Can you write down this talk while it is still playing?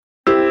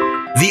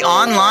The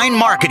Online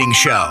Marketing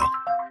Show.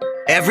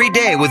 Every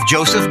day with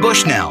Joseph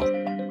Bushnell,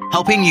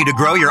 helping you to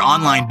grow your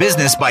online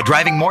business by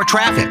driving more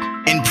traffic,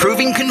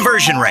 improving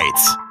conversion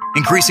rates,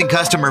 increasing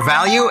customer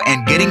value,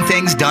 and getting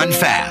things done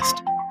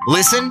fast.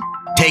 Listen,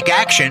 take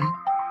action,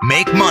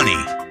 make money.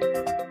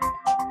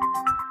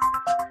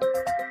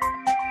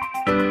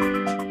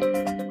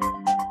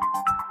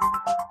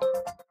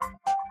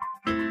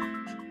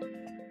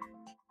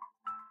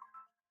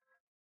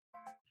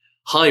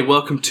 Hi,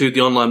 welcome to the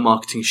Online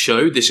Marketing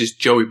Show. This is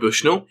Joey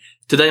Bushnell.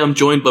 Today I'm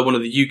joined by one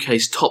of the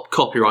UK's top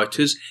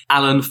copywriters,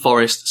 Alan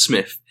Forrest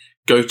Smith.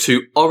 Go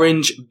to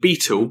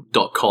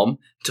orangebeetle.com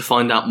to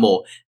find out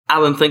more.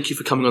 Alan, thank you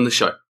for coming on the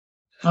show.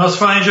 That's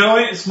fine,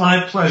 Joey. It's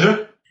my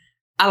pleasure.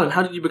 Alan,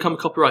 how did you become a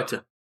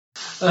copywriter?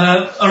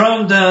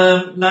 Around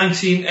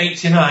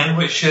 1989,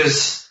 which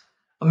is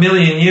a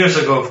million years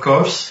ago, of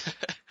course,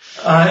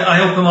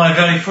 I opened my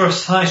very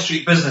first high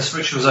street business,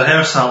 which was a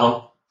hair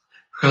salon,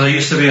 because I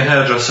used to be a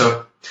hairdresser.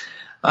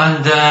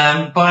 And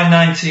by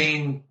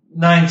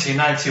 1990,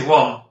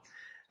 91,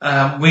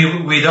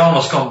 we'd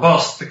almost gone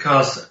bust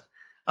because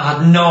I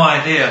had no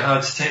idea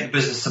how to take the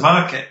business to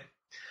market.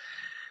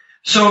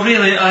 So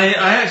really,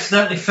 I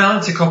accidentally fell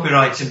into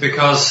copywriting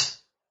because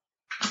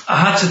I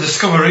had to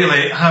discover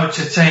really how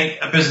to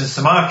take a business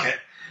to market.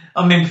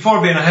 I mean, before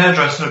being a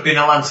hairdresser, I'd been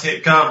a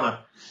landscape gardener.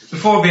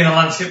 Before being a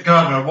landscape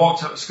gardener, I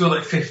walked out of school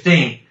at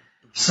 15.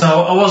 So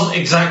I wasn't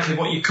exactly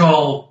what you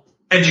call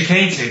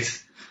educated.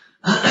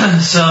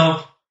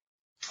 So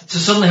to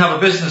suddenly have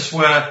a business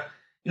where,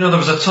 there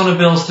was a ton of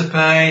bills to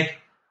pay,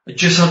 I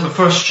just had my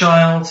first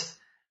child,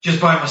 just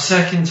bought my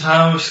second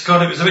house.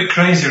 God, it was a bit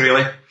crazy,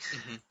 really.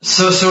 Mm-hmm.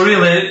 So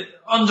really,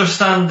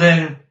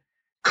 understanding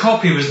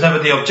copy was never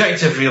the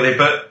objective, really,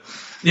 but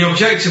the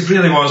objective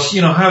really was,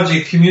 how do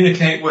you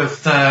communicate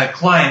with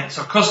clients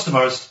or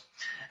customers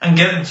and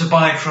get them to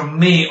buy from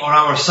me or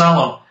our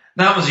salon?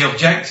 That was the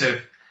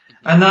objective.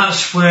 And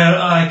that's where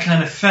I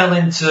kind of fell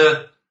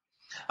into,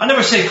 I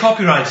never say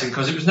copywriting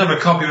because it was never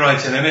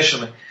copywriting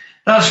initially.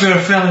 That's where I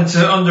fell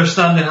into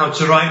understanding how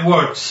to write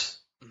words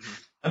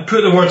and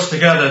put the words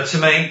together to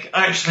make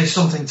actually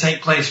something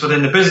take place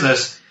within the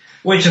business,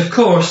 which of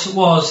course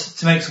was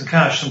to make some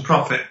cash, some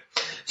profit.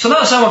 So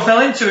that's how I fell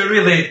into it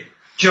really,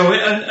 Joey.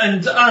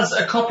 And as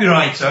a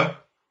copywriter,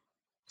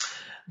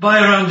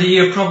 by around the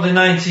year probably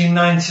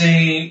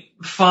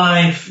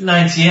 1995,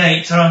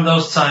 98, around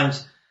those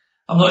times,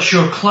 I'm not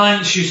sure,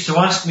 clients used to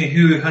ask me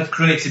who had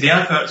created the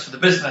adverts for the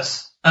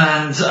business.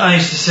 And I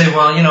used to say,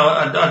 well,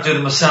 I'd do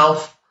them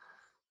myself.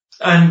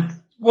 And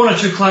one or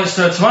two clients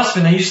started to ask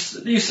me, and they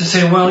used to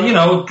say, well,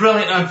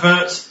 brilliant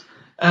adverts,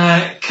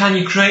 can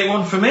you create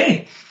one for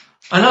me?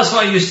 And that's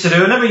what I used to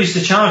do. I never used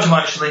to charge them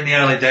actually in the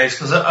early days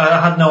because I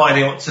had no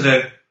idea what to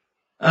do.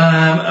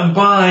 And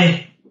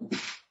by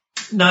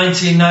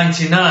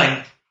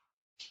 1999,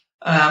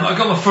 I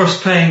got my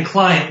first paying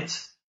client,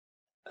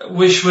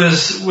 which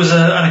was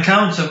an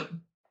accountant,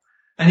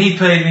 and he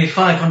paid me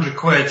 500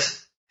 quid.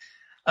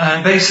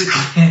 And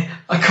basically,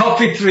 I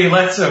copied 3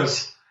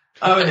 letters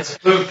out of this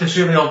book, this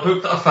really old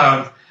book that I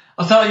found.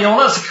 I thought,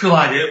 that's a cool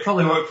idea. It'd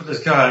probably work for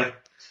this guy.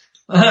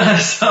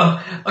 So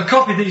I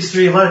copied these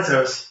 3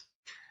 letters,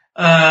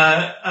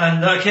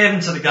 and I gave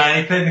them to the guy,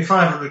 and he paid me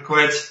 500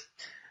 quid.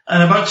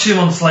 And about 2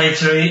 months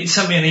later, he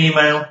sent me an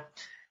email.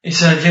 He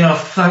said,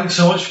 thanks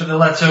so much for the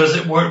letters.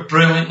 It worked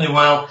brilliantly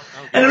well.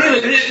 And really,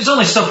 it was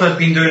only stuff I'd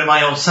been doing in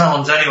my own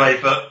salons anyway,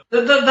 but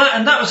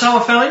that was how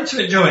I fell into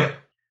it, Joey.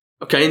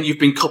 Okay, and you've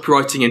been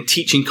copywriting and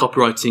teaching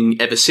copywriting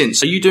ever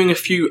since. Are you doing a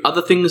few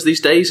other things these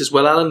days as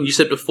well, Alan? You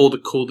said before the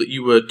call that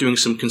you were doing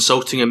some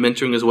consulting and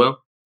mentoring as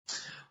well.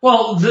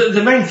 Well,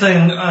 the main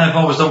thing I've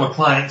always done with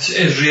clients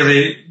is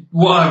really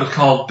what I would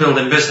call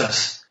building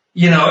business.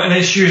 And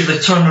it's usually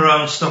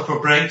turnaround stuff or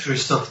breakthrough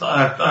stuff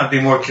that I've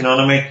been working on.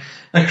 I mean,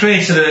 I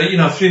created a,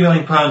 £3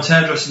 million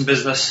hairdressing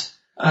business.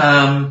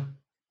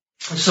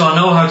 So I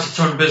know how to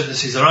turn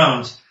businesses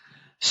around.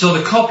 So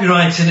the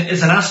copywriting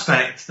is an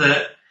aspect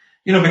that,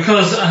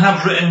 because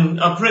I've written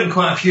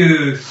quite a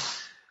few,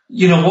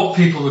 what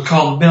people would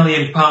call £1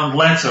 million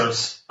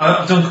letters.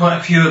 I've done quite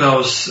a few of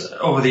those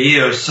over the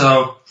years.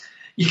 So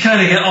you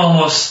kind of get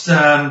almost,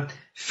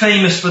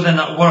 famous within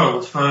that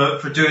world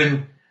for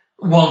doing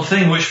one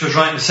thing, which was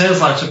writing the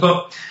sales letter.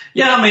 But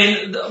yeah, I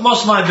mean,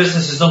 most of my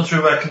business is done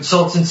through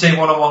consultancy,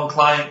 one-on-one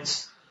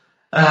clients,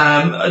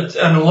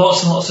 and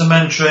lots of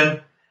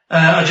mentoring.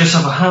 I just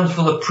have a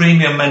handful of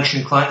premium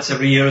mentoring clients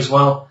every year as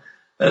well.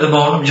 At the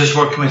moment, I'm just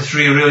working with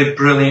 3 really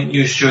brilliant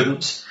new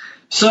students.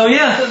 So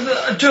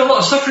yeah, I do a lot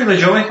of stuff really,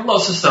 Joey.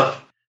 Lots of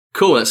stuff.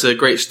 Cool, that's a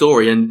great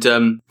story. And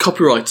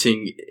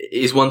copywriting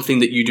is one thing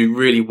that you do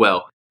really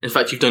well. In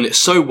fact, you've done it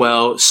so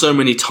well, so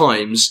many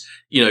times.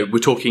 We're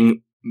talking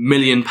 £1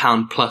 million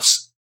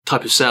plus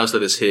type of sales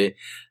letters here.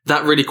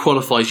 That really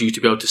qualifies you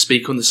to be able to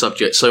speak on the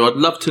subject. So I'd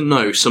love to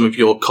know some of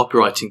your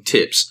copywriting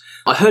tips.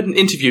 I heard an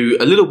interview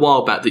a little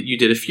while back that you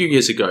did a few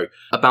years ago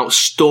about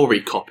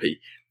story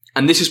copy.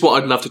 And this is what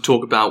I'd love to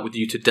talk about with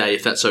you today,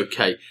 if that's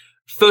okay.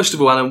 First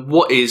of all, Alan,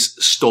 what is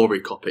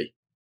story copy?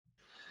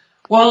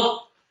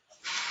 Well,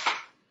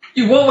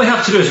 What we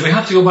have to do is we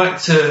have to go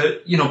back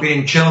to,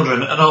 being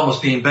children and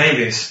almost being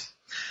babies.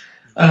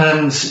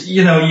 And,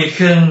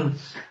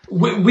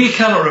 we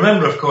cannot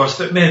remember, of course,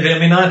 but maybe,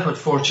 I've had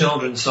 4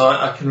 children, so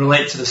I can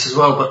relate to this as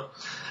well.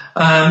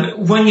 But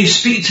when you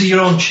speak to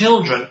your own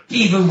children,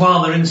 even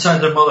while they're inside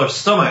their mother's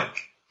stomach,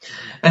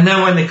 and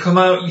then when they come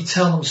out, you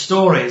tell them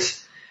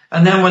stories.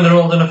 And then when they're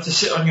old enough to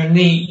sit on your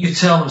knee, you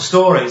tell them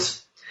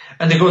stories.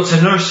 And they go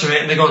to nursery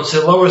and they go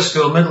to lower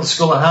school, middle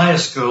school and higher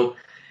school.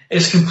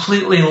 It's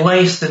completely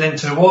laced and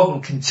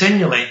interwoven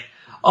continually,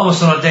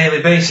 almost on a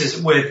daily basis,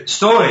 with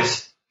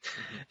stories.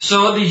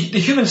 So the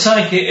human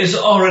psyche is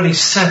already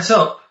set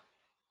up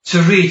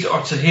to read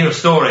or to hear a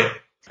story.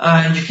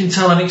 And you can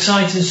tell an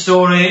exciting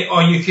story,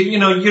 or you can, you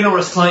know what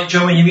it's like,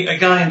 Joe, when you meet a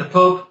guy in the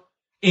pub,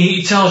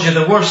 he tells you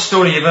the worst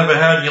story you've ever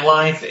heard in your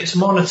life. It's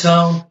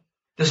monotone.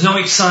 There's no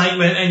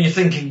excitement, and you're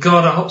thinking,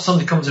 God, I hope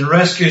somebody comes and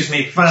rescues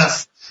me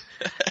fast.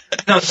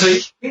 So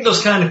you meet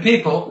those kind of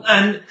people,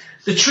 and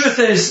the truth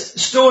is,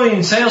 story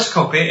and sales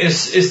copy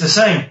is the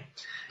same.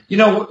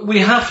 We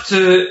have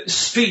to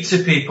speak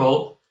to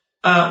people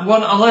at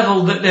a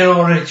level that they're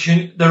already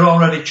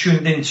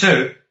tuned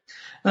into.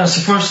 That's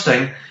the first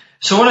thing.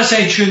 So when I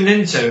say tuned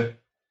into,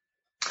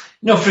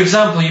 for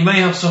example, you may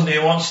have somebody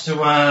who wants to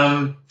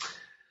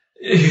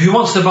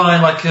buy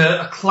like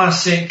a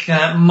classic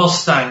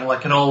Mustang,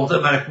 like an old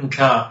American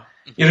car.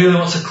 He really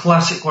wants a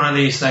classic one of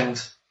these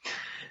things.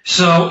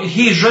 So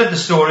he's read the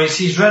stories,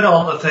 he's read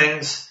all the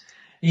things,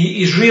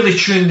 he's really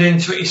tuned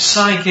into it, his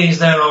psyche is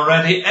there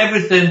already,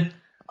 everything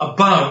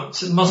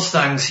about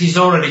Mustangs he's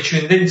already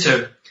tuned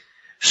into.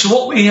 So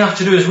what we have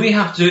to do is we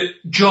have to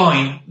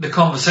join the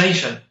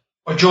conversation,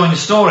 or join the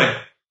story.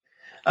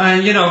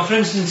 And, for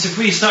instance, if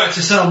we started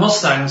to sell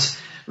Mustangs,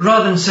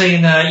 rather than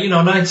saying,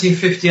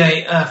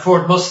 1958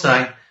 Ford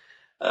Mustang,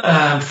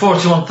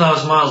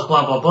 41,000 miles,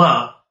 blah, blah,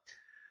 blah,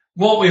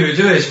 what we would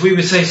do is we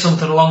would say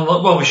something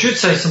we should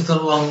say something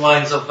along the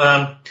lines of,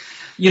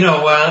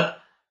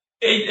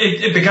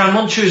 it began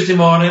one Tuesday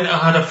morning. I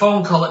had a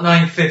phone call at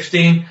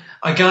 9:15,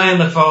 a guy on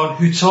the phone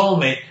who told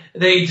me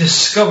that he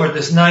discovered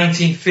this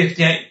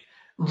 1958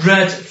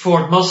 red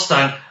Ford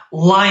Mustang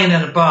lying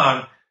in a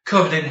barn,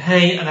 covered in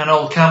hay and an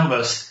old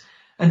canvas.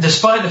 And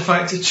despite the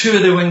fact that 2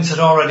 of the wings had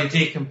already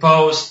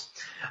decomposed,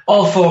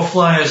 all 4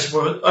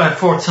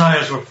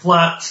 tires were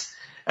flat,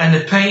 and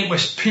the paint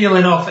was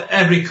peeling off at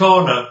every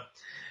corner.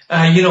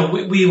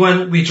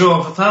 We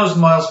drove 1,000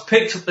 miles,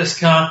 picked up this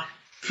car,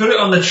 put it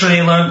on the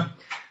trailer.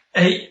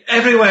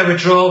 Everywhere we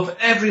drove,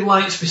 every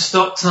lights we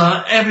stopped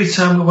at, every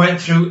time we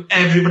went through,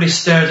 everybody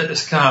stared at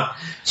this car.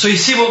 So you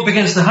see what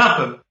begins to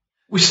happen?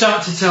 We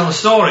start to tell a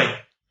story.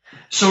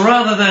 So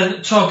rather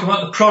than talk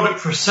about the product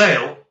for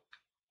sale,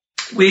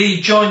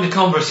 we join the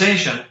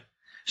conversation.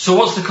 So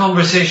what's the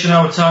conversation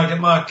our target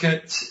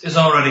market is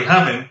already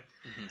having?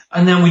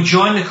 And then we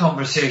join the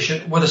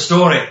conversation with a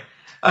story.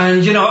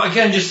 And,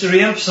 again, just to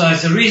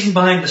re-emphasize, the reason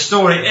behind the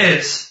story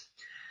is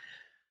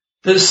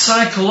that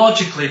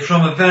psychologically,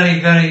 from a very,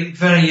 very,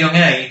 very young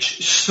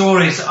age,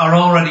 stories are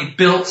already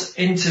built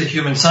into the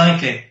human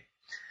psyche.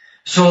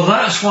 So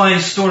that's why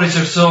stories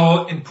are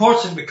so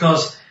important,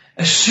 because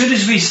as soon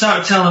as we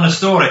start telling a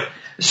story,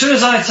 as soon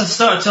as I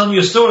start telling you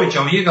a story,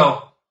 Joe, you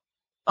go,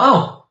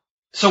 oh.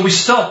 So we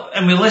stop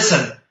and we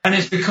listen. And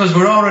it's because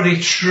we're already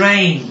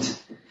trained,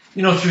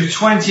 through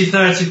 20,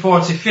 30,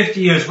 40,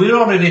 50 years, we're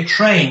already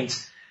trained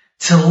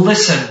to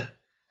listen.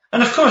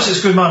 And of course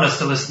it's good manners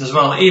to listen as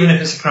well, even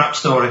if it's a crap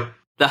story.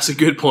 That's a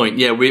good point.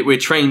 Yeah, we're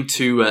trained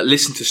to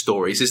listen to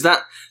stories. Is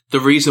that the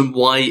reason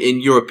why,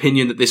 in your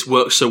opinion, that this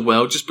works so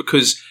well? Just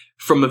because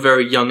from a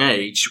very young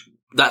age,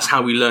 that's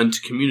how we learn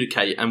to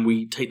communicate, and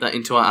we take that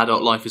into our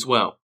adult life as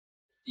well?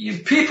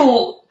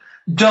 People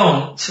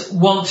don't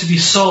want to be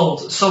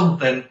sold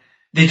something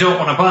they don't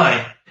want to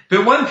buy.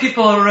 But when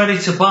people are ready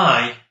to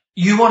buy,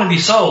 you want to be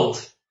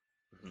sold.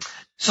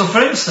 So,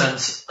 for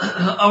instance,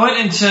 I went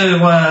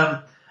into,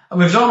 I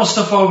moved all my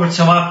stuff over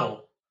to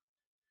Apple.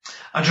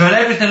 I'd read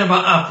everything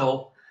about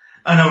Apple,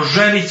 and I was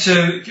ready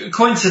to,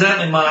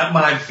 coincidentally,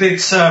 my big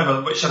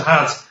server, which I've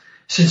had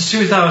since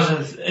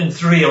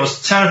 2003, I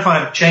was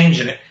terrified of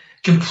changing it,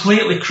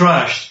 completely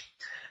crashed.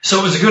 So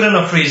it was a good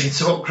enough reason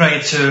to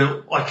upgrade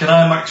to like an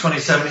iMac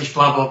 27-inch,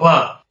 blah, blah,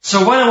 blah.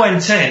 So when I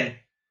went in,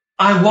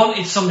 I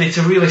wanted somebody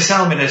to really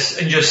sell me this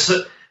and just,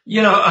 I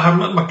had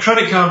my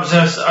credit card was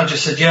there, so I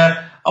just said,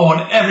 yeah, I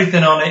want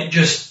everything on it,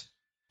 just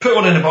put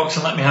one in a box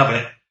and let me have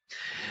it.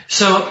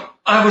 So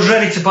I was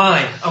ready to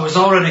buy. I was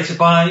all ready to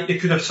buy. They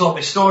could have told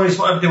me stories,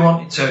 whatever they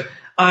wanted to.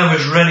 I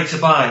was ready to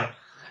buy.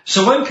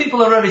 So when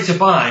people are ready to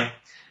buy,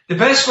 the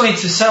best way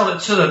to sell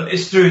it to them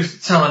is through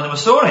telling them a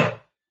story.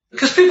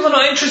 Because people are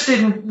not interested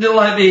in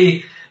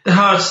the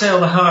hard sale,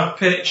 the hard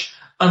pitch,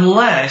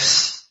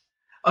 unless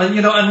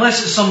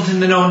it's something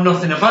they know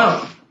nothing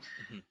about.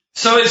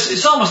 So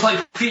it's almost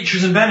like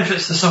features and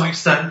benefits to some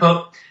extent,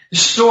 but the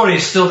story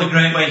is still the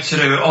great way to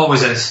do it,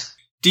 always is.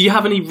 Do you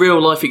have any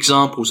real life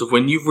examples of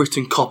when you've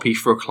written copy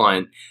for a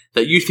client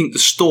that you think the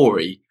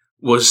story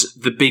was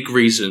the big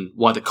reason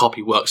why the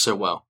copy worked so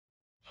well?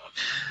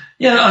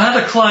 Yeah, I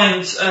had a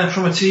client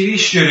from a TV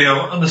studio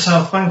on the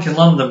South Bank in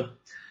London.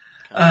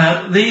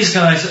 These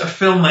guys are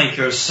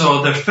filmmakers,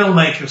 so they're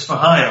filmmakers for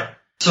hire.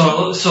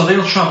 So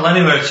they'll travel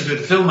anywhere to do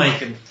the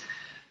filmmaking.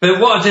 But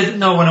what I didn't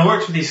know when I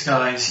worked with these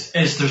guys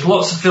is there's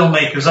lots of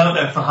filmmakers out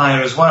there for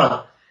hire as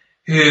well,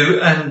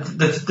 and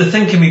the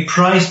thing can be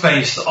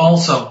price-based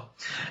also.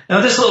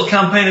 Now, this little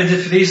campaign I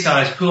did for these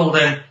guys pulled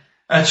in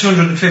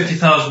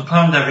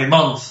 £250,000 every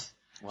month.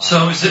 Wow.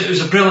 So it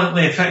was a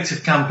brilliantly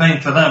effective campaign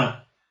for them.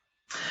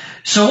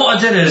 So what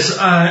I did is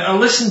I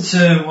listened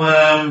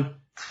to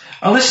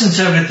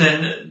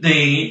everything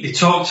they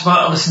talked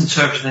about. I listened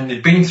to everything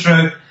they'd been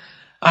through,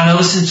 and I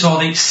listened to all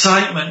the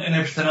excitement and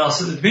everything else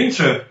that they'd been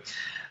through.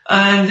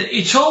 And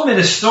he told me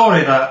this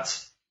story that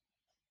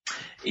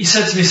he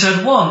said to me,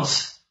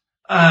 once,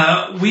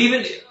 I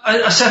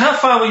said, how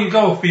far will you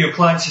go for your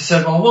clients? He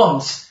said, well,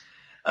 once,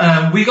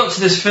 we got to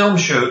this film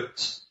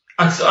shoot.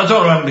 I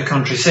don't remember the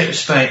country, say it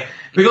was Spain.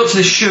 We got to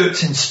this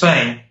shoot in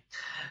Spain,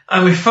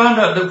 and we found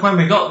out that when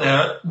we got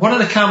there, one of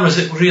the cameras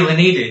that we really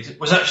needed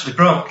was actually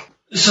broke.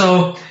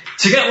 So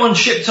to get one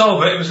shipped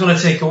over, it was going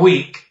to take a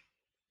week.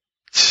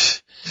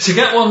 To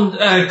get one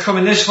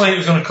coming this way, it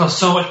was going to cost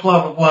so much,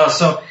 blah, blah, blah.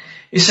 So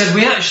he said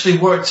we actually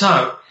worked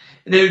out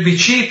that it would be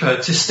cheaper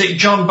to stick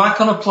John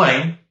back on a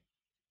plane,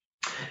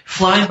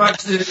 flying back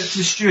to the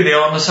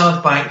studio on the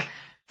South Bank,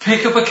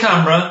 pick up a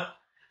camera,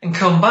 and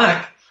come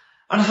back.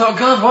 And I thought,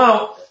 God,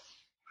 wow.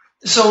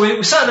 So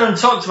we sat there and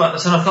talked about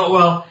this, and I thought,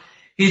 well,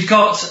 he'd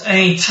got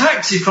a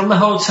taxi from the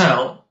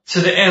hotel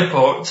to the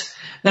airport,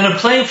 then a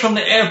plane from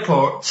the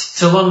airport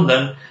to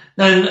London,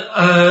 then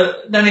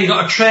he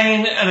got a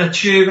train and a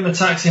tube and a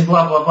taxi and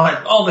blah, blah,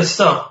 blah, all this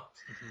stuff.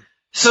 Mm-hmm.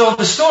 So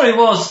the story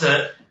was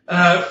that,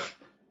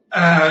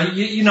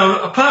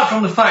 apart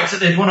from the fact that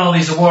they'd won all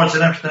these awards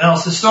and everything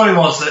else, the story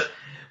was that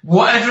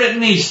whatever it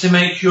needs to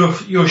make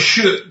your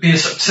shoot be a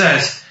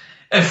success,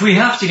 if we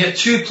have to get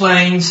 2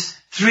 planes,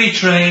 3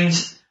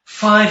 trains,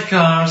 5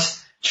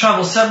 cars,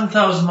 travel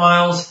 7,000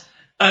 miles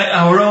at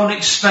our own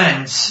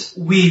expense,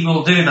 we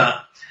will do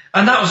that.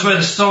 And that was where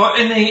the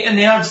story, in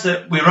the ads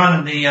that we ran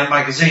in the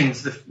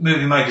magazines, the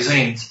movie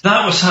magazines,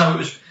 that was how it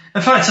was.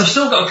 In fact, I've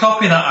still got a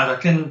copy of that ad.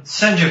 I can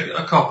send you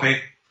a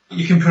copy.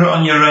 You can put it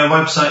on your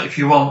website if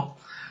you want.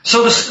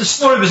 So the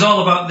story was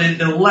all about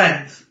the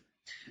length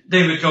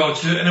they would go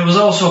to, and it was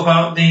also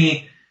about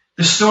the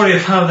story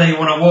of how they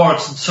won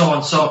awards and so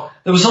on. So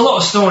there was a lot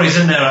of stories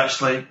in there,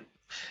 actually.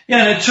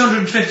 Yeah,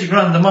 250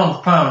 grand a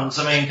month, pounds.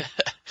 I mean,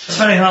 it's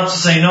very hard to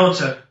say no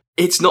to.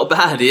 It's not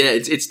bad, yeah.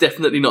 It's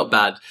definitely not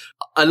bad.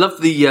 I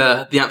love the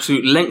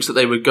absolute lengths that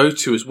they would go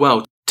to as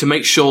well to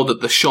make sure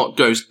that the shot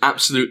goes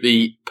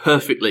absolutely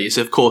perfectly. It's,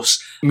 of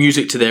course,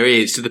 music to their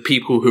ears, to the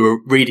people who are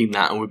reading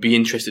that and would be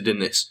interested in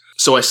this.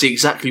 So I see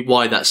exactly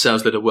why that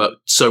sales letter worked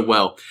so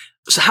well.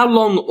 So how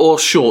long or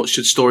short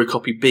should story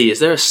copy be? Is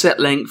there a set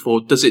length,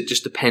 or does it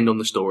just depend on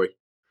the story?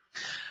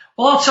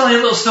 Well, I'll tell you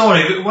a little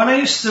story. When I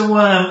used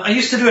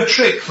to do a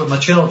trick for my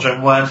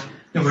children when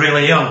they were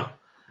really young.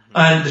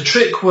 And the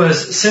trick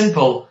was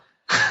simple.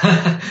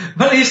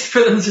 When I used to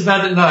put them to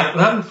bed at night,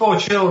 with having 4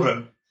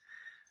 children,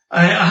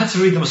 I had to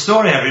read them a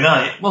story every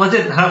night. Well, I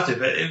didn't have to,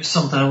 but it was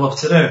something I loved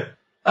to do.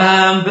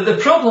 But the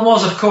problem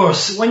was, of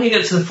course, when you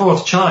get to the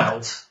 4th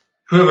child,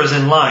 whoever's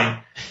in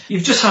line,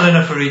 you've just had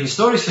enough of reading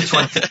stories for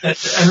 20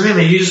 minutes, and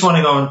really you just want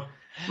to go and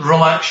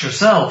relax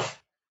yourself.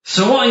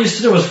 So what I used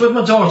to do was, with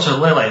my daughter,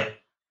 Lily,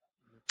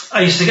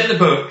 I used to get the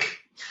book,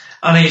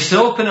 and I used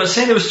to open it,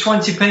 say there was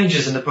 20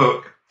 pages in the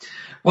book.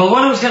 Well,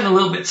 when I was getting a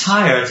little bit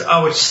tired,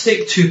 I would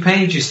stick 2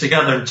 pages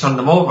together and turn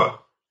them over.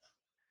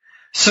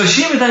 So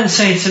she would then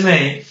say to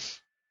me,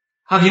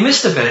 have you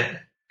missed a bit?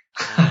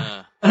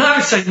 And I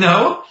would say,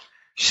 no.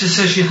 She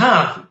says, you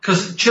have,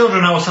 because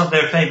children always have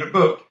their favourite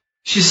book.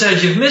 She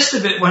said, you've missed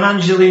a bit when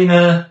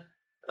Angelina,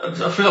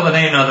 I forgot the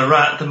name now, the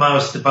rat, the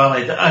mouse, the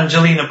ballet, the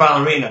Angelina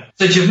Ballerina.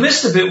 Said, you've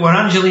missed a bit where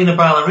Angelina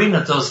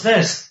Ballerina does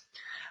this.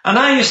 And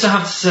I used to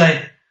have to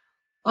say,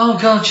 oh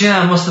God, yeah,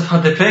 I must have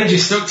had the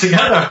pages stuck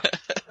together.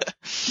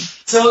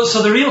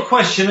 So the real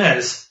question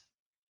is,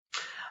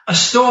 a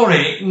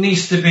story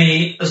needs to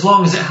be as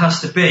long as it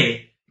has to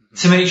be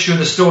to make sure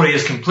the story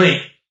is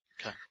complete.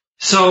 Okay.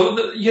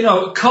 So,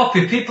 copy,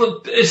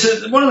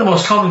 it's one of the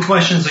most common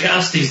questions I get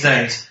asked these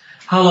days.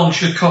 How long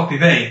should copy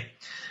be?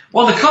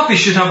 Well, the copy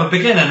should have a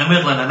beginning, a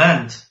middle, and an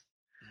end.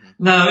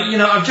 Mm-hmm.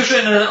 Now, I've just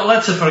written a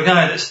letter for a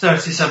guy that's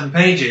 37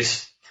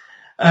 pages.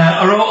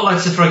 I wrote a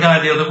letter for a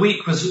guy the other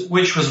week,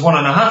 which was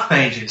 1.5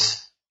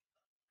 pages.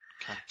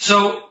 Okay.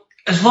 So,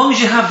 as long as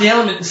you have the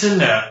elements in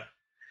there,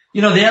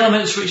 the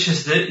elements which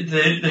is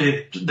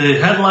the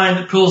headline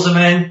that pulls them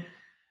in,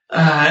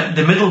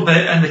 the middle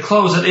bit, and the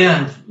close at the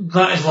end,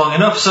 that is long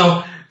enough.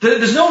 So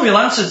there's no real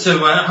answer to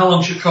how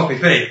long should copy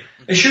be.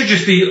 It should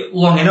just be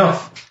long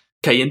enough.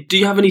 Okay, and do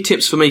you have any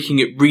tips for making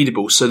it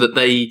readable so that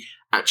they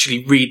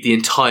actually read the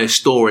entire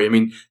story? I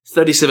mean,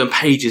 37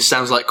 pages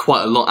sounds like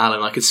quite a lot,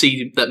 Alan. I could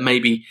see that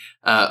maybe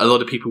a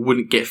lot of people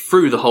wouldn't get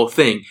through the whole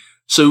thing.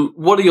 So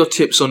what are your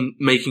tips on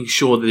making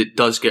sure that it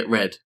does get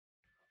read?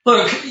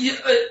 Look,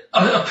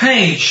 a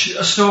page,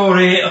 a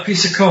story, a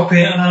piece of copy,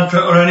 an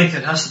advert or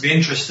anything has to be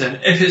interesting.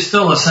 If it's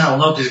still a sell,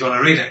 nobody's going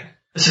to read it.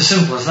 It's as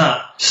simple as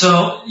that.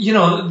 So,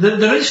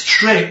 there is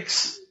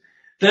tricks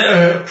that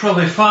are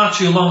probably far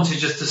too long to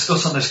just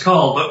discuss on this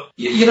call. But,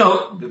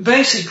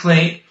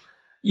 basically,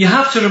 you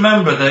have to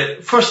remember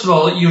that, first of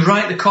all, you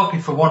write the copy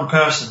for one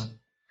person.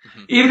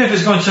 Even if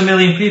it's going to 1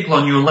 million people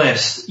on your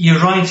list, you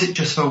write it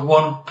just for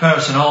one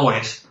person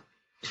always.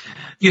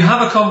 You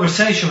have a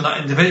conversation with that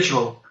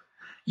individual.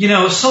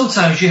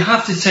 Sometimes you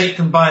have to take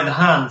them by the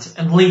hand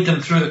and lead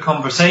them through the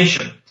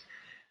conversation.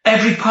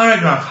 Every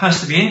paragraph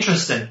has to be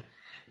interesting.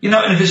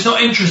 And if it's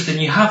not interesting,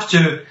 you have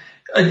to,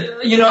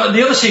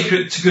 the other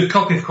secret to good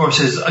copy, of course,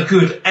 is a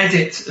good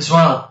edit as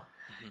well.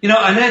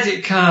 An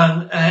edit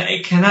can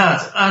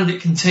add and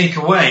it can take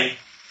away,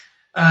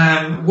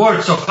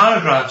 words or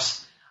paragraphs.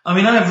 I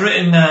mean, I've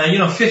written,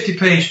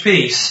 50-page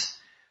piece,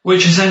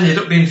 which has ended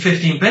up being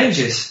 15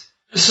 pages.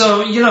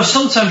 So,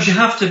 sometimes you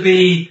have to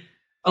be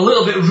a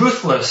little bit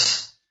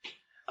ruthless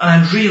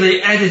and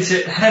really edit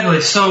it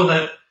heavily so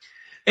that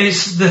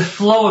it's the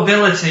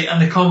flowability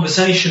and the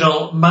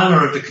conversational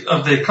manner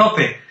of the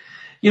copy.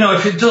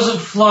 If it doesn't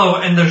flow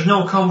and there's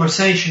no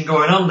conversation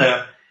going on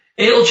there,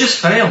 it'll just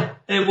fail.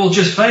 It will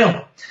just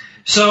fail.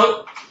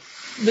 So,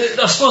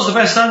 I suppose the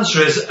best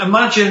answer is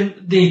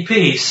imagine the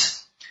piece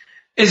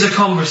is a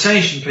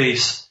conversation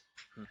piece.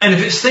 And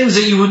if it's things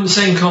that you wouldn't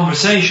say in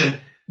conversation,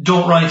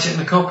 don't write it in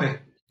the copy.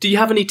 Do you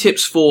have any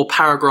tips for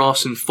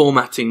paragraphs and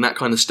formatting, that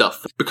kind of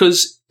stuff?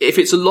 Because if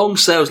it's a long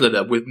sales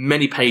letter with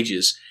many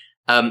pages,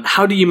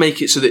 how do you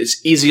make it so that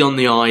it's easy on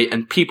the eye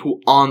and people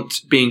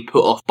aren't being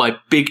put off by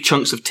big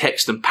chunks of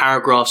text and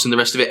paragraphs and the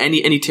rest of it?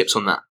 Any tips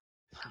on that?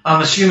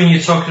 I'm assuming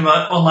you're talking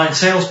about online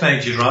sales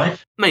pages, right?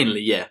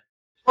 Mainly, yeah.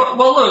 Well,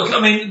 look, I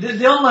mean,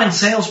 the online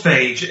sales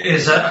page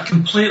is a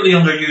completely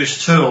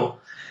underused tool.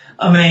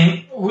 I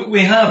mean,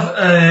 we have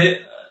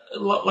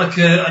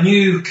a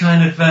new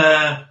kind of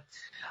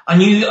a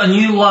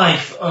new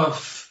life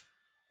of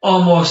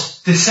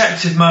almost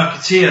deceptive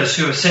marketeers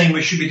who are saying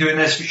we should be doing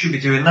this, we should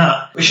be doing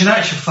that, which in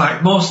actual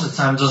fact most of the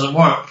time doesn't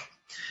work.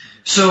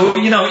 So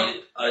an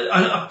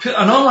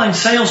online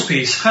sales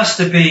piece has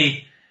to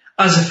be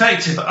as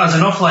effective as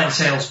an offline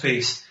sales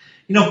piece.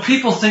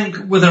 People think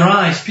with their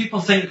eyes, people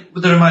think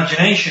with their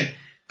imagination,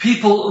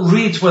 people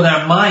read with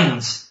their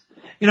minds.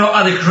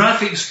 Are the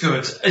graphics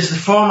good? Is the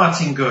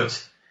formatting good?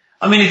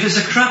 I mean, if it's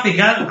a crappy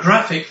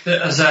graphic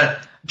that has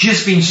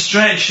just been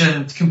stretched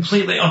and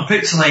completely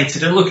unpixelated,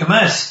 it'll look a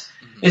mess.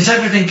 Is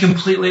everything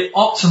completely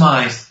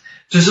optimized?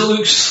 Does it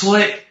look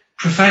slick,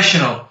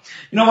 professional?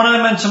 When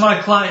I mentor my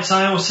clients,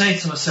 I always say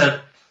to them, I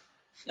said,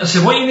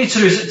 what you need to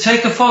do is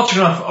take a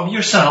photograph of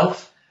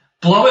yourself,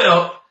 blow it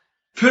up,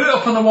 put it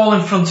up on the wall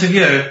in front of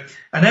you,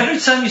 and every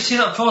time you see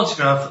that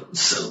photograph,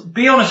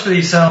 be honest with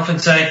yourself and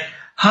say,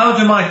 how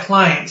do my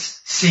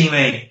clients see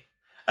me?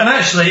 And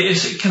actually,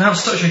 it can have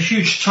such a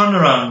huge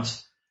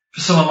turnaround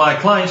for some of my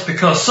clients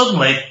because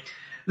suddenly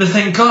they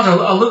think, God,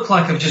 I look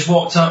like I've just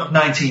walked out of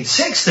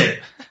 1960.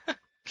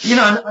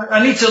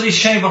 I need to at least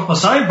shave off my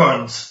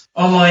sideburns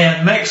or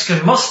my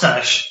Mexican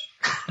mustache.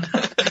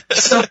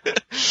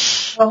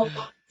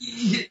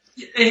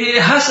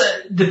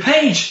 The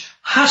page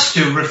has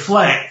to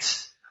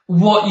reflect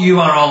what you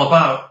are all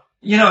about.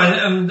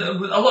 And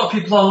a lot of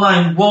people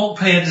online won't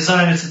pay a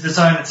designer to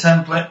design a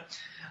template.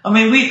 I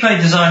mean, we pay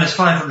designers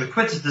 500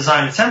 quid to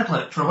design a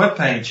template for a web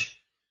page.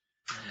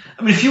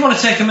 I mean, if you want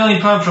to take £1 million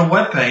for a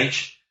web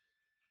page,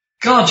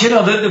 God,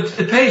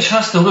 the page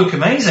has to look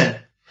amazing.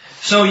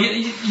 So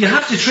you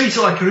have to treat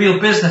it like a real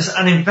business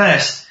and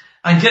invest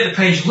and get the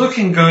page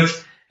looking good.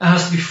 It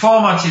has to be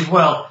formatted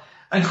well.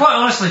 And quite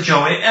honestly,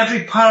 Joey,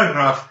 every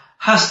paragraph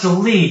has to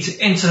lead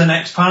into the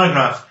next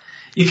paragraph.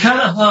 You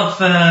can't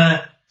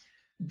have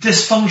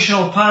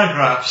dysfunctional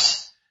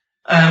paragraphs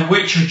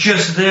which are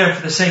just there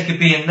for the sake of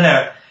being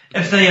there.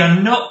 If they are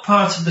not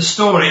part of the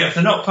story, if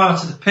they're not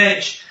part of the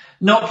pitch,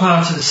 not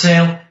part of the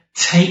sale,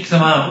 take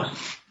them out.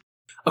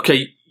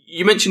 Okay,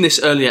 you mentioned this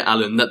earlier,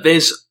 Alan, that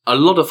there's a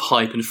lot of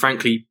hype and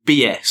frankly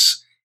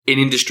BS in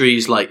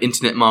industries like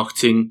internet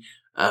marketing,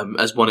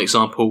 as one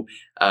example,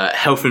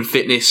 health and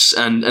fitness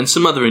and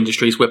some other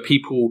industries where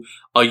people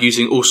are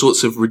using all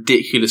sorts of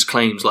ridiculous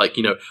claims like,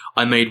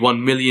 I made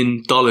 $1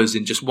 million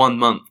in just 1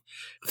 month.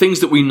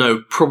 Things that we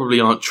know probably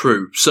aren't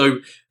true. So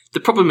the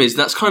problem is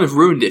that's kind of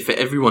ruined it for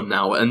everyone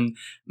now and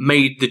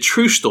made the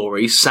true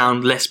story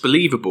sound less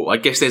believable. I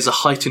guess there's a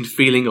heightened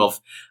feeling of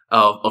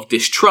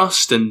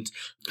distrust and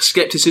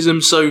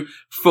skepticism. So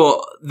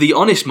for the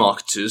honest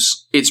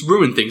marketers, it's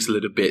ruined things a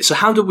little bit. So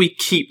how do we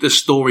keep the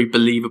story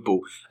believable?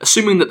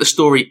 Assuming that the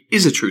story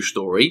is a true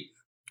story,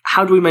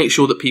 how do we make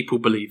sure that people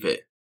believe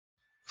it?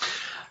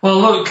 Well,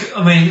 look,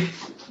 I mean,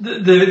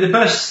 the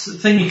best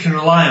thing you can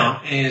rely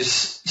on is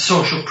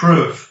social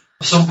proof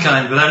of some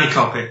kind with any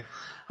copy.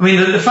 I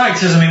mean, the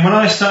fact is, when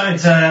I started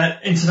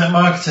internet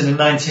marketing in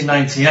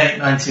 1998,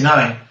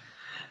 99,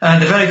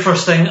 the very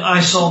first thing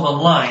I sold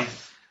online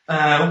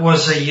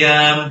was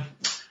a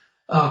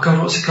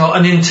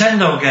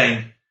Nintendo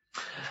game.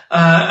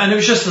 And it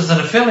was just as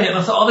an affiliate. And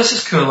I thought, oh, this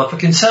is cool. If I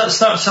can start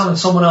selling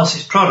someone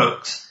else's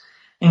products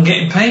and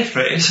getting paid for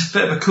it, it's a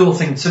bit of a cool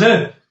thing to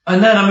do.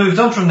 And then I moved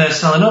on from there,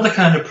 selling other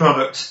kind of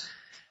products.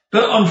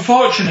 But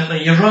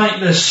unfortunately, you're right,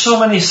 there's so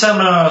many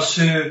seminars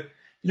who,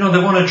 they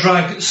want to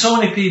drag so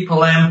many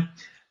people in,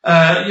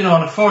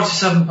 on a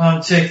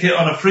 £47 ticket,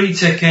 on a free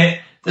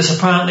ticket, that's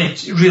apparently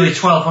really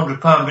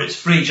 £1,200, but it's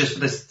free just for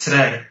this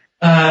today.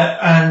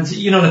 And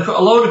they put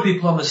a load of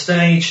people on the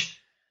stage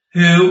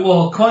who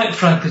will, quite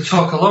frankly,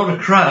 talk a load of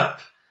crap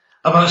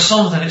about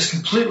something that's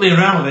completely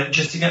irrelevant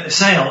just to get the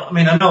sale. I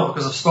mean, I know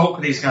because I've spoke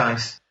with these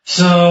guys.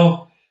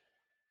 So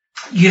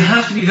you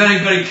have to be very,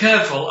 very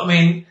careful. I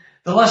mean,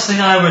 the last thing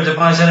I would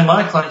advise any of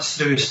my clients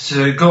to do is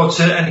to go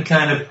to any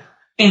kind of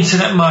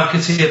internet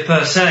marketer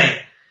per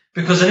se,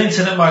 because an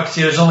internet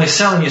marketer is only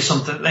selling you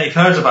something that they've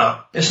heard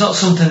about. It's not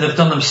something they've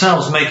done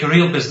themselves, make a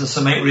real business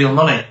and make real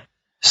money.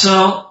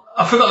 So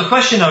I forgot the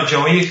question now,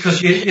 Joey,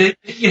 because you hit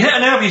a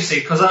nerve, you see,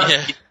 because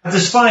I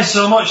despise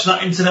so much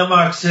that internet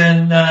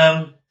marketing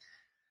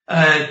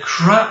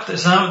crap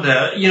that's out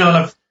there,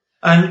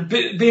 and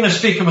being a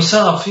speaker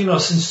myself,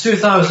 since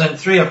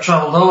 2003 I've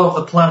travelled all over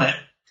the planet.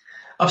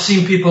 I've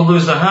seen people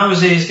lose their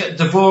houses, get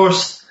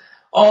divorced,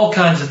 all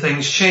kinds of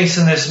things,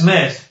 chasing this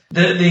myth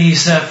that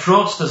these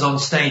fraudsters on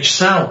stage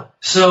sell.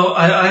 So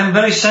I am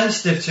very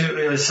sensitive to it,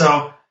 really.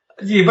 So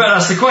you better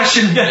ask the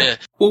question. Yeah.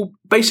 Well,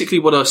 basically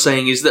what I was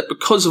saying is that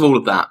because of all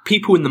of that,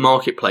 people in the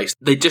marketplace,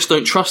 they just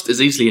don't trust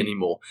as easily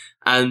anymore.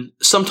 And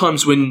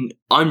sometimes when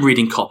I'm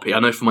reading copy, I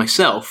know for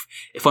myself,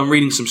 if I'm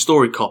reading some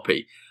story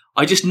copy,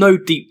 I just know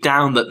deep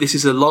down that this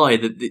is a lie,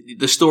 that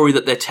the story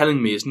that they're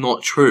telling me is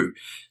not true.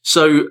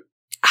 So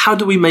how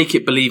do we make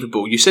it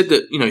believable? You said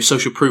that,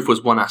 social proof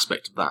was one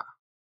aspect of that.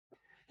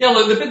 Yeah,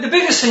 look, the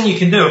biggest thing you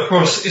can do, of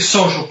course, is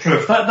social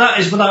proof. That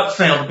is without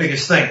fail the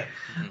biggest thing.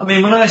 I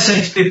mean, when I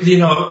say to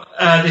people,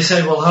 they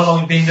say, well, how long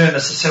have you been doing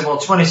this? I say, well,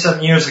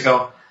 27 years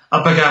ago,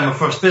 I began my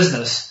first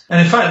business.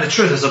 And in fact, the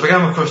truth is I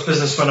began my first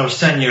business when I was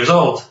 10 years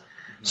old.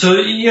 So,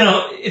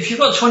 if you've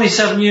got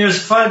 27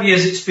 years, 5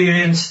 years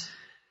experience,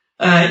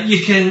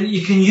 you can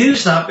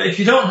use that. But if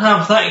you don't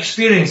have that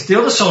experience, the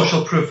other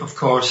social proof, of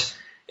course,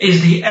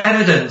 is the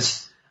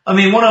evidence. I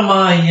mean, one of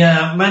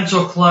my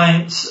mentor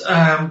clients,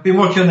 been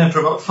working on them for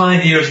about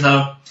 5 years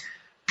now.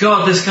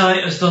 God, this guy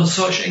has done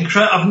such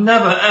incredible. I've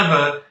never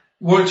ever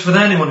worked with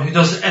anyone who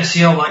does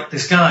SEO like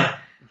this guy.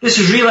 This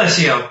is real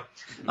SEO.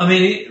 I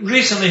mean, he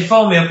recently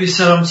phoned me up. He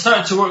said, I'm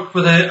starting to work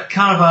with a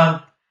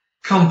caravan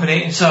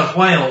company in South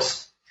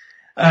Wales.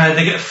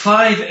 They get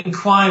 5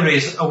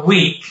 inquiries a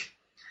week.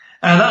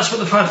 And that's what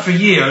they've had for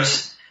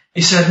years.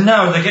 He said,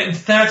 now they're getting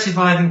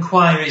 35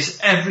 inquiries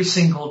every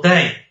single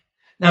day.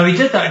 Now, he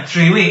did that in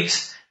 3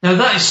 weeks. Now,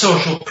 that is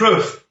social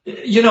proof.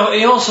 He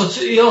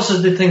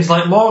also did things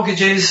like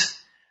mortgages.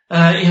 He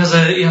has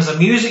a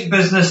music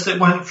business that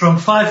went from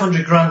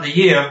 500 grand a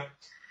year.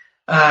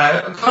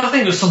 I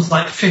think it was something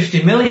like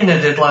 50 million he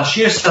did last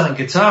year selling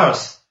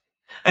guitars.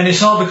 And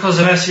it's all because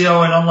of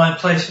SEO and online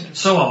placement and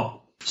so on.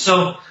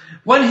 So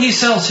when he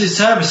sells his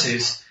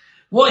services,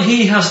 what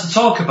he has to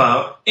talk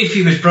about, if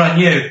he was brand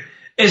new,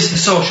 is the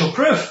social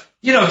proof.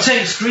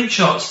 Take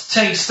screenshots,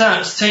 take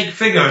stats, take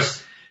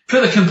figures,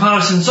 put the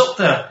comparisons up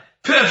there,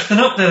 put everything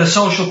up there, the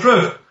social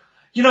proof.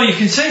 You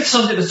can say to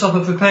somebody at the top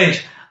of the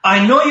page,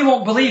 I know you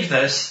won't believe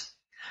this,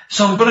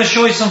 so I'm going to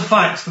show you some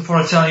facts before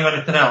I tell you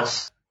anything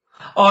else.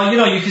 Or,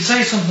 you can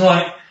say something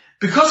like,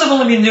 because I've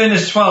only been doing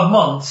this 12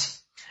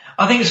 months,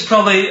 I think it's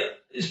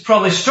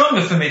probably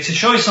stronger for me to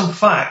show you some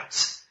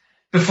facts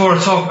before I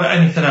talk about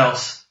anything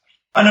else.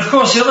 And of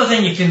course, the other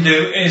thing you can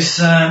do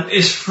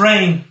is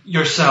frame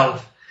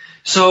yourself.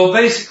 So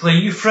basically,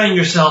 you frame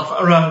yourself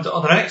around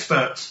other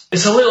experts.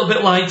 It's a little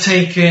bit like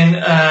taking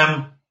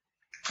a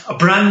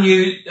brand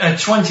new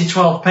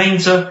 2012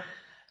 painter,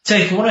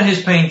 taking one of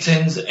his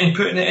paintings and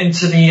putting it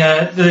into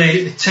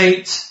the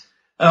Tate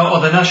or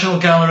the National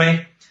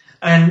Gallery,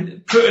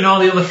 and putting all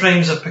the other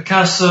frames of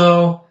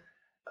Picasso,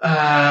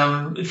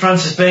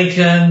 Francis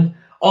Bacon,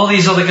 all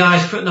these other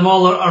guys, putting them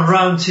all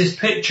around his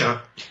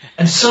picture,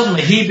 and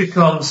suddenly he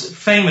becomes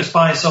famous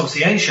by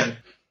association.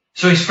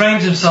 So he's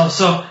framed himself.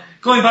 So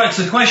going back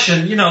to the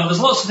question, there's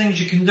lots of things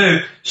you can do.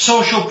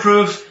 Social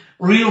proof,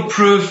 real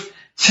proof,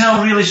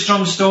 tell really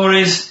strong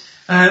stories.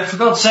 For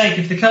God's sake,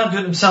 if they can't do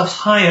it themselves,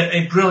 hire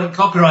a brilliant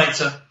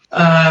copywriter.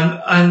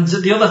 And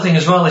the other thing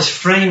as well is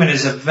framing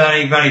is a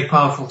very, very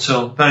powerful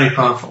tool. Very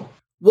powerful.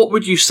 What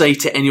would you say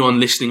to anyone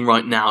listening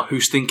right now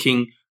who's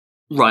thinking,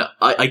 right,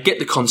 I get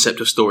the concept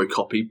of story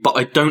copy, but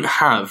I don't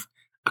have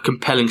a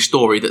compelling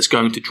story that's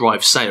going to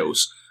drive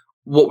sales?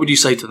 What would you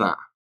say to that?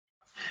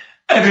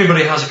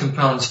 Everybody has a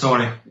compelling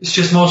story. It's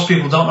just most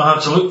people don't know how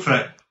to look for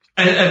it.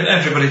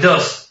 Everybody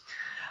does.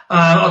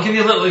 I'll give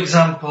you a little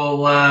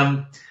example.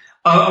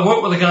 I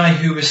worked with a guy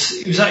who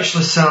was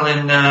actually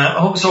selling, I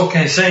hope it's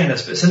okay saying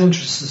this, but it's an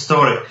interesting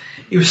story.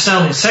 He was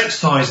selling sex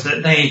toys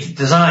that they'd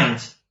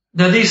designed.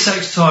 Now, these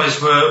sex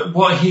toys were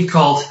what he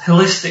called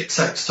holistic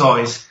sex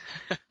toys.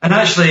 And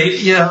actually,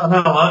 yeah, I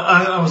know,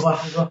 I was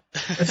laughing as well.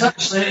 It's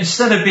actually,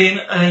 instead of being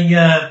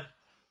a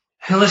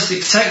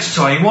holistic sex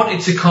toy. He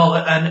wanted to call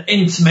it an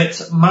intimate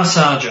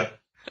massager.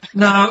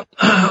 Now,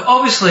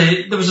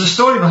 obviously, there was a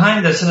story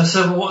behind this, and I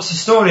said, well, what's the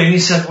story? And he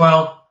said,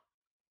 well,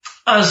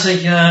 as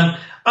an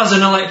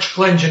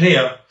electrical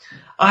engineer,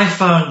 I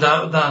found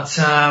out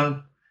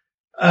that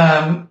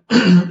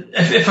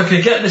if I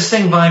could get this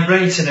thing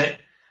vibrating,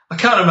 I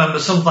can't remember,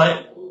 something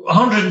like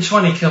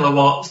 120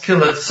 kilowatts,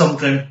 kilo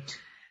something,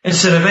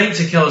 instead of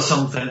 80 kilo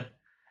something,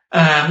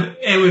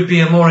 it would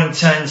be a more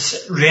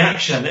intense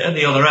reaction at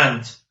the other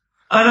end.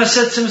 And I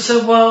said to him,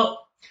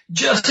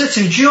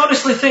 do you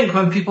honestly think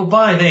when people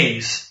buy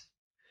these,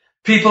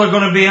 people are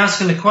going to be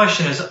asking the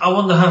question is, I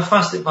wonder how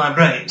fast it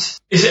vibrates.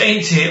 Is it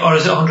 80 or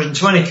is it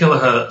 120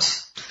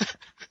 kilohertz?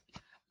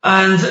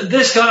 And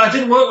this guy, I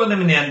didn't work with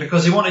him in the end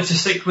because he wanted to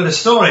stick with a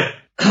story.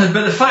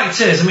 But the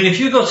fact is, I mean, if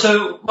you go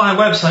to my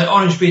website,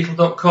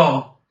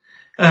 orangebeetle.com,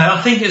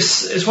 I think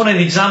it's one of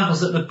the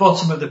examples at the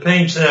bottom of the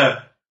page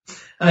there.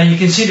 You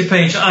can see the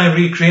page I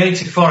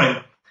recreated for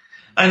him.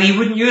 And he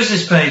wouldn't use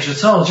this page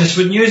at all, just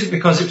wouldn't use it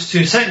because it was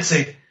too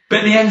sexy. But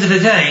at the end of the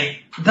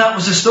day, that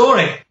was a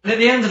story. And at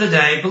the end of the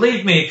day,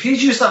 believe me, if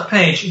he'd used that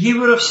page, he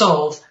would have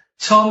sold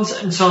tons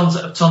and tons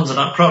of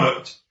that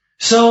product.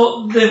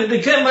 So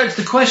getting back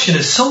to the question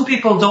is, some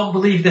people don't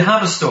believe they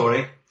have a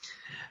story,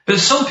 but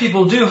some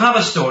people do have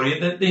a story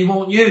that they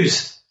won't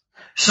use.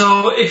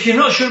 So if you're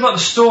not sure about the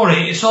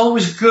story, it's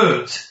always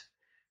good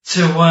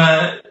to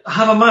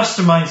have a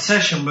mastermind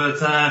session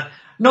with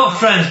not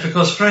friends,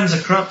 because friends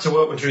are crap to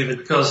work with really,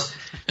 because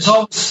it's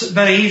always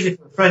very easy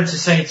for a friend to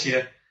say to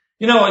you,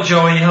 you know what,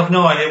 Joey, you have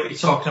no idea what you're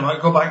talking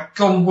about.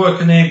 Go and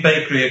work in the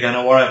bakery again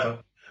or whatever.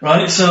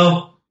 Right?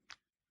 So,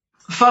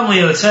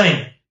 family are the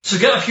same. So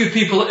get a few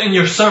people in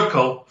your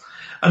circle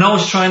and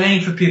always try and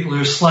aim for people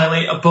who are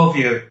slightly above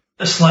you,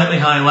 a slightly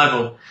higher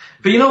level.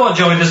 But you know what,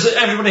 Joey,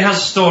 everybody has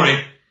a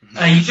story.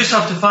 You just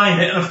have to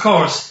find it. And of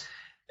course,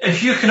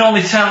 if you can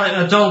only tell it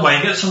in a dull way,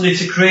 get somebody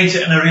to create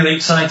it in a really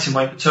exciting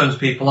way that turns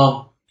people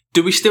on.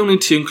 Do we still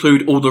need to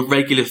include all the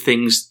regular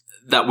things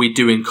that we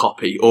do in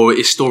copy, or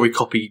is story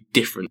copy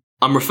different?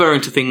 I'm referring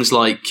to things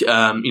like,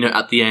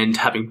 at the end,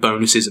 having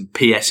bonuses and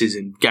PSs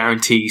and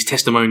guarantees,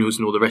 testimonials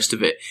and all the rest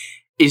of it.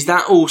 Is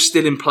that all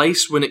still in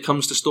place when it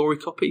comes to story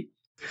copy?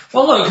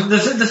 Well, look,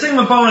 the thing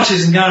with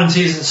bonuses and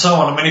guarantees and so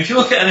on, I mean, if you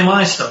look at any of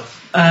my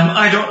stuff,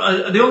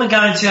 the only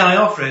guarantee I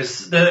offer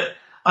is that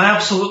I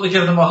absolutely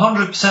give them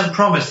 100%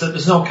 promise that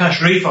there's no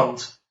cash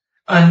refund.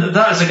 And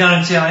that is a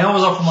guarantee I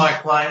always offer my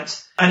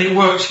clients, and it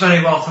works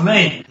very well for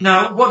me.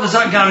 Now, what does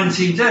that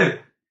guarantee do?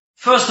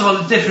 First of all,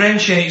 it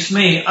differentiates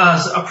me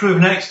as a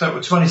proven expert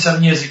with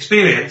 27 years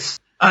experience.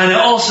 And it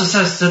also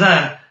says to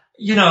them,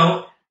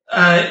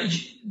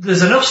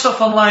 there's enough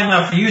stuff online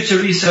now for you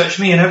to research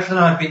me and everything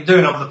I've been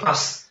doing over the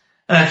past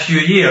few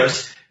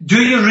years.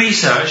 Do your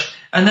research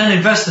and then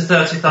invest the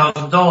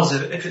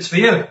 $30,000 if it's for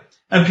you.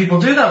 And people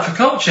do that for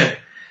coaching.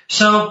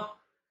 So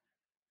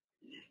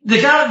the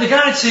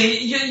guarantee,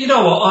 you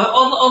know what,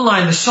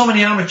 online there's so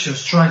many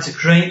amateurs trying to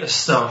create this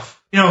stuff.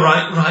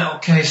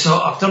 Okay, so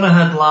I've done a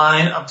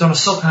headline, I've done a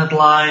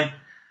sub-headline,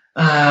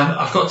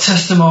 I've got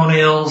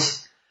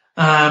testimonials.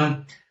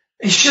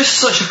 It's just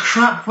such a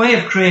crap way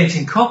of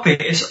creating copy.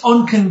 It's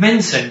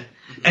unconvincing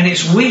and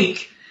it's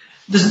weak.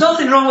 There's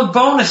nothing wrong with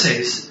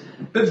bonuses,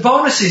 but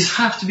bonuses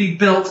have to be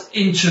built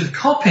into the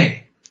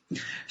copy.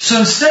 So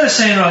instead of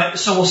saying, right,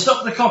 so we'll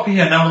stop the copy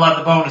here, now we'll add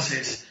the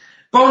bonuses.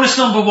 Bonus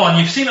number 1,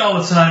 you've seen it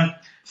all the time,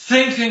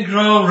 think and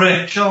grow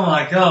rich. Oh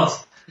my God.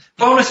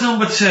 Bonus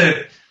number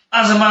 2,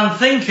 as a man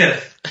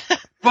thinketh.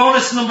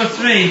 Bonus number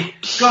 3,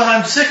 God,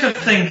 I'm sick of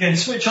thinking,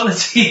 switch on the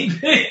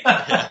TV.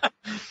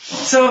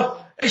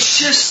 So it's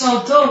just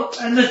so dull.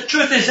 And the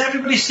truth is,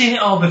 everybody's seen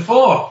it all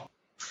before.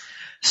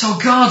 So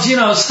God,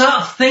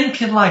 start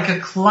thinking like a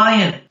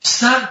client.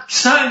 Start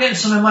getting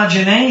some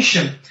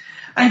imagination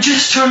and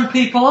just turn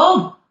people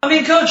on. I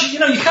mean, God, you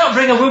can't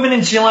bring a woman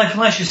into your life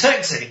unless you're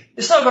sexy.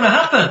 It's not going to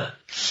happen.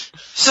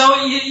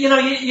 So, you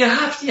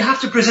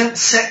have to present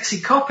sexy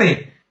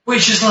copy,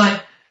 which is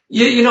like,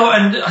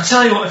 and I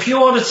tell you what, if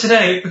you order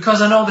today,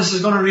 because I know this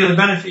is going to really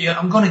benefit you,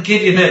 I'm going to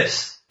give you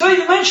this. Don't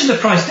even mention the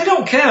price. They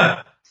don't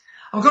care.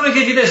 I'm going to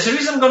give you this. The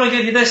reason I'm going to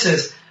give you this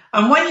is,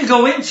 and when you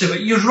go into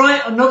it, you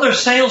write another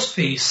sales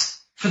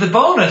piece for the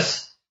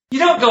bonus. You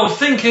don't go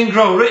Think and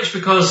Grow Rich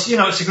because,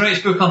 it's the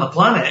greatest book on the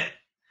planet.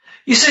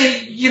 You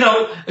say,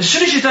 as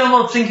soon as you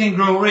download Think and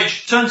Grow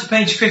Rich, turn to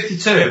page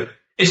 52.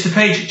 It's the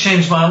page that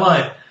changed my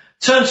life.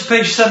 Turn to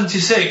page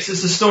 76.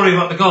 It's the story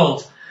about the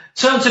gold.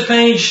 Turn to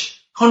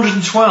page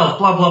 112,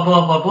 blah, blah,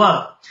 blah, blah,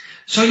 blah.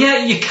 So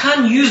yeah, you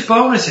can use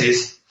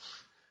bonuses,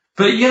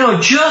 but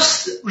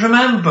just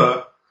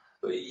remember,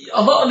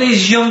 a lot of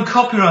these young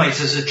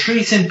copywriters are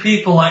treating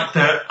people like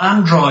they're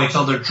androids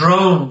or they're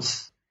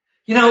drones.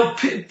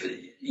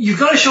 You've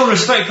got to show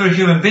respect for a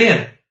human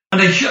being. And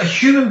a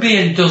human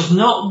being does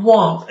not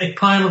want a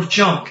pile of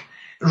junk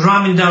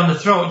ramming down the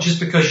throat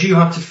just because you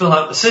have to fill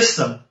out the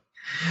system.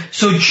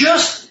 So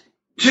just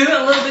do it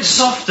a little bit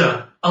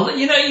softer.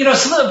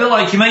 It's a little bit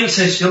like your mate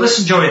says to you,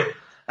 listen, Joey,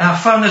 I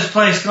found this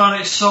place,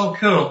 God, it's so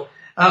cool.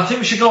 I think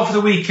we should go for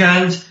the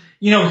weekend.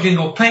 We can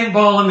go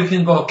paintballing, we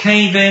can go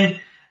caving,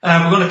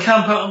 we're going to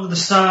camp out under the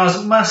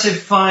stars, massive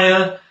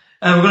fire,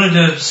 we're going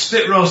to do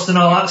spit roast and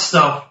all that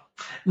stuff.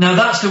 Now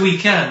that's the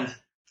weekend.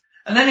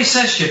 And then he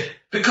says to you,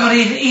 but God,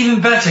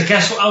 even better,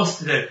 guess what else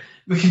to do?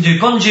 We can do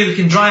bungee, we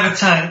can drive a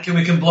tank, and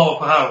we can blow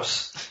up a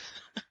house.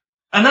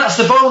 And that's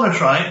the bonus,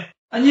 right?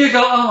 And you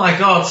go, oh my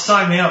God,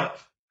 sign me up.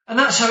 And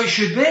that's how it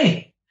should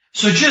be.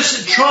 So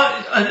just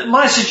try,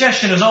 my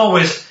suggestion is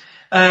always,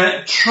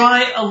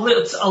 try a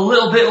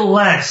little bit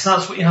less.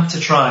 That's what you have to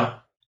try.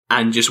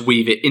 And just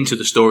weave it into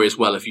the story as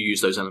well if you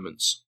use those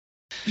elements.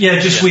 Yeah,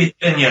 just weave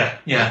it in,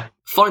 yeah.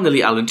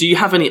 Finally, Alan, do you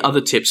have any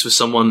other tips for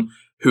someone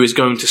who is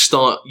going to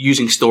start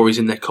using stories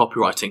in their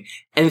copywriting?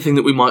 Anything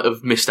that we might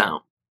have missed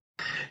out?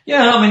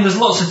 Yeah, there's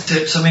lots of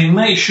tips.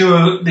 Make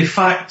sure the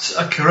facts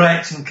are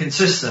correct and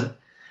consistent.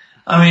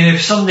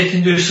 If somebody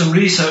can do some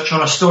research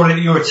on a story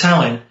that you're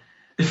telling,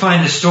 they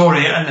find the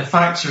story and the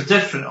facts are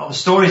different, or the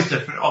story's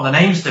different, or the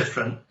name's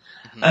different,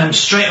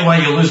 straight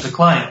away you'll lose the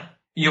client.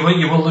 You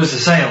will lose the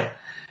sale.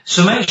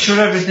 So make sure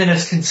everything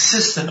is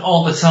consistent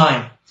all the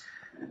time.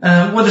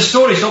 With the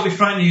stories, don't be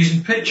frightened of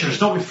using pictures.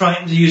 Don't be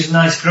frightened of using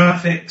nice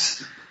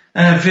graphics,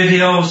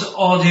 videos,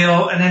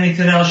 audio, and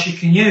anything else you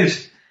can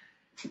use.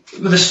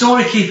 With the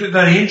story, keep it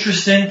very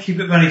interesting,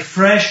 keep it very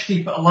fresh,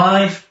 keep it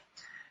alive.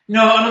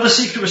 Another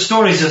secret with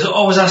stories is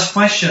always ask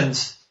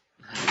questions.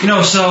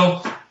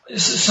 So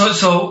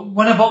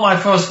when I bought my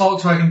first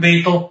Volkswagen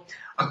Beetle,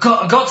 I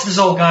got to this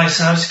old guy's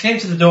house, came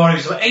to the door, he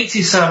was about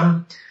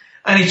 87,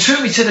 and he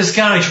took me to this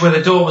garage where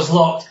the door was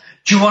locked.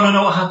 Do you want to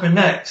know what happened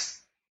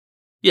next?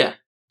 Yeah.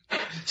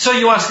 So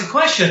you ask a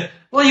question.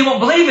 Well, you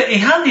won't believe it. He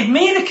handed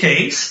me the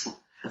keys.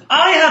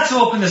 I had to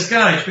open this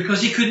garage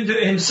because he couldn't do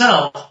it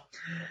himself.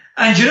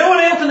 And when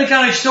I opened the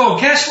garage door,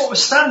 guess what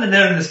was standing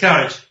there in this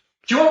garage?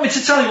 Do you want me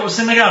to tell you what was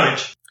in the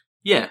garage?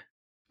 Yeah.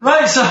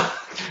 Right,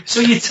 so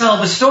you tell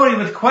the story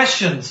with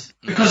questions.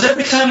 Because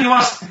every time you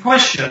ask a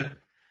question,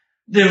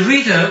 the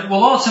reader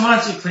will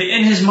automatically,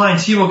 in his mind,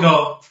 he will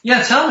go,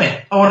 yeah, tell me,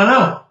 I want to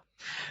know.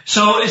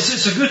 So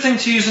it's a good thing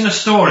to use in a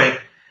story.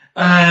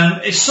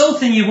 It's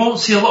something you won't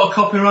see a lot of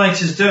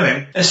copywriters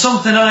doing. It's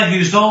something I've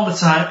used all the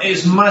time.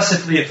 It's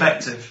massively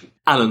effective.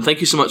 Alan, thank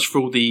you so much for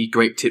all the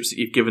great tips that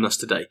you've given us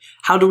today.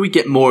 How do we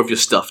get more of your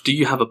stuff? Do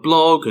you have a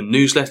blog, a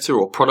newsletter,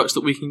 or products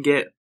that we can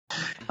get?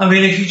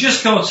 If you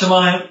just go to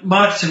my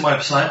marketing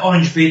website,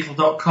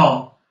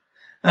 orangebeetle.com,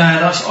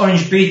 that's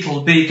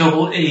orangebeetle,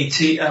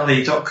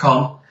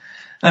 BEETLE.com.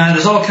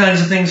 There's all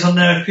kinds of things on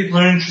there. If people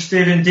are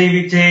interested in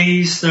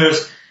DVDs,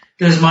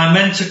 there's my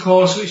mentor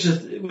course, which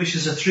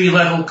is a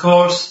 3-level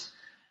course.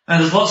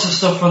 And there's lots of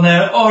stuff on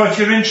there. Or if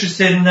you're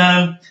interested in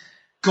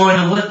going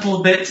a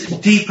little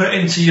bit deeper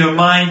into your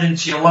mind,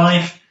 into your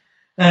life,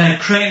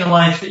 creating a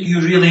life that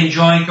you really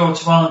enjoy, go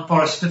to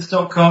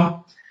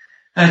alanforrestsmith.com.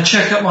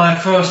 Check out my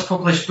first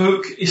published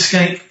book,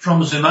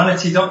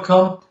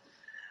 escapefromhumanity.com.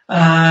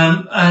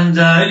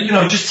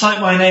 Just type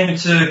my name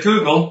into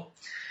Google.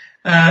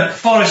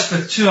 Forrest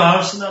with 2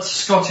 R's, and that's a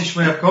Scottish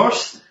way, of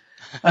course.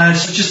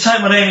 So just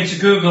type my name into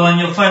Google and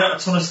you'll find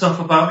out a ton of stuff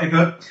about me.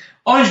 But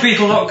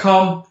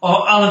orangebeetle.com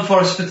or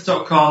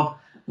alanforrestsmith.com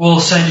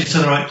will send you to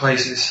the right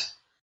places.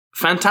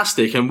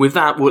 Fantastic. And with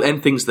that, we'll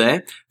end things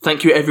there.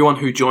 Thank you everyone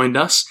who joined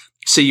us.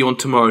 See you on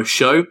tomorrow's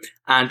show.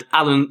 And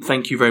Alan,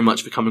 thank you very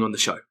much for coming on the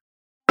show.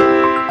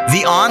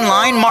 The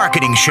Online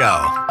Marketing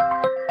Show.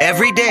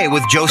 Every day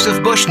with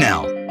Joseph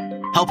Bushnell.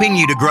 Helping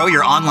you to grow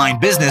your online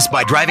business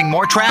by driving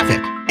more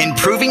traffic,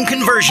 improving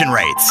conversion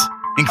rates,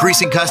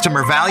 increasing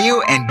customer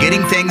value, and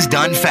getting things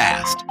done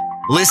fast.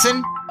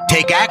 Listen,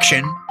 take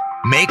action,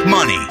 make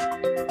money.